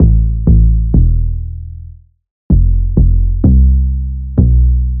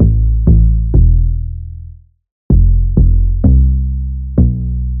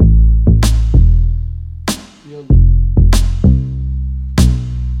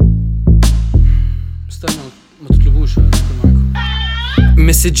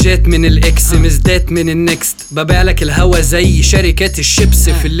مسجات من الاكس ميسدات من النكست ببيعلك الهوا زي شركات الشيبس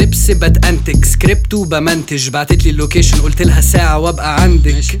في اللبس بتأنتك سكريبت وبمنتج بعتتلي اللوكيشن قلتلها ساعة وأبقى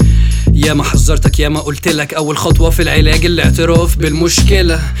عندك ياما حذرتك ياما قلتلك أول خطوة في العلاج الاعتراف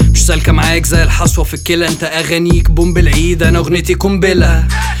بالمشكلة مش سالكة معاك زي الحصوة في الكلى انت أغانيك بوم بالعيد أنا أغنيتي قنبلة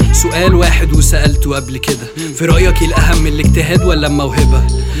سؤال واحد وسألته قبل كده في رأيك الأهم الاجتهاد ولا الموهبة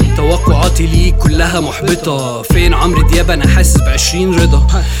توقعاتي ليك كلها محبطة فين عمرو دياب أنا حاسس ب20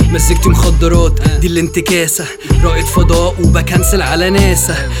 رضا مزجتي مخدرات دي الانتكاسة رائد فضاء وبكنسل على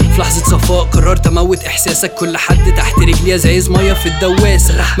ناسا في لحظة صفاء قررت اموت احساسك كل حد تحت رجلي زي مية في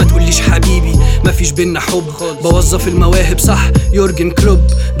الدواسة ما تقوليش حبيبي مفيش بينا حب بوظف المواهب صح يورجن كلوب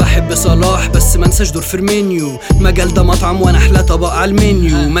بحب صلاح بس منساش دور فيرمينيو مجال ده مطعم وانا احلى طبق على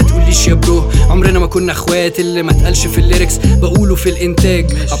المنيو ما تقوليش يا برو عمرنا ما كنا اخوات اللي ما تقالش في الليركس بقوله في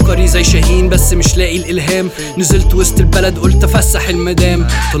الانتاج عبقري زي شاهين بس مش لاقي الالهام نزلت وسط البلد قلت افسح المدام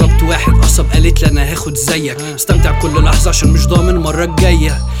طلبت واحد قصب قالت لي انا هاخد زيك استمتع بكل لحظة عشان مش ضامن المرة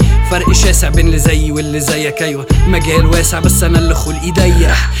الجاية فرق شاسع بين اللي زيي واللي زيك ايوه مجال واسع بس انا اللي خلقي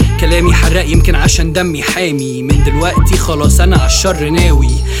ضيق كلامي حرق يمكن عشان دمي حامي من دلوقتي خلاص انا عالشر ناوي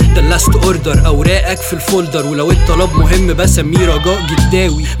ده اللاست اوردر اوراقك في الفولدر ولو الطلب مهم بسميه رجاء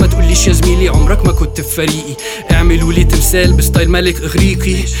جداوي ما تقوليش يا زميلي عمرك ما كنت في فريقي اعملوا لي تمثال بستايل ملك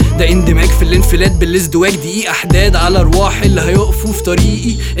اغريقي ده اندماج في الانفلات بالازدواج دقيق احداد على ارواح اللي هيقفوا في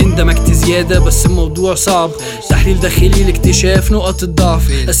طريقي اندمجت زياده بس الموضوع صعب تحليل داخلي لاكتشاف نقط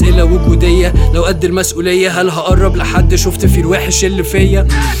الضعف اسئله وجوديه لو قد المسؤوليه هل هقرب لحد شفت فيه الوحش اللي فيا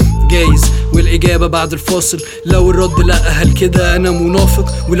جايز والإجابة بعد الفاصل لو الرد لأ هل كده أنا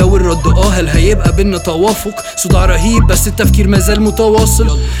منافق ولو الرد هل هيبقى بينا توافق صداع رهيب بس التفكير مازال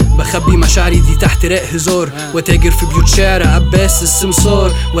متواصل بخبي مشاعري دي تحت راق هزار وتاجر في بيوت شعر عباس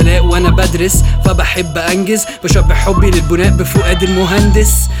السمسار ولاء وأنا بدرس فبحب أنجز بشبه حبي للبناء بفؤاد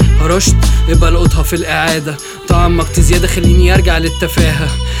المهندس هرشت يبقى لقطها في الإعادة تعمقت زيادة خليني أرجع للتفاهة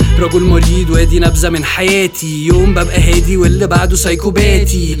رجل مريض وادي نبذة من حياتي يوم ببقى هادي واللي بعده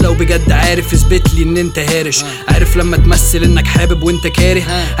سايكوباتي لو بجد عارف اثبت لي ان انت هارش عارف لما تمثل انك حابب وانت كاره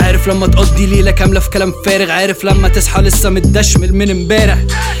عارف لما تقضي ليلة كاملة في كلام فارغ عارف لما تصحى لسه متدشمل من امبارح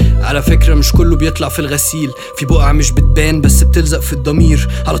على فكرة مش كله بيطلع في الغسيل في بقع مش بتبان بس بتلزق في الضمير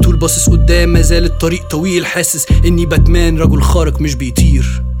على طول باصص قدام مازال الطريق طويل حاسس اني باتمان رجل خارق مش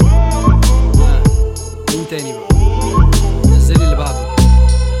بيطير مين تاني بقى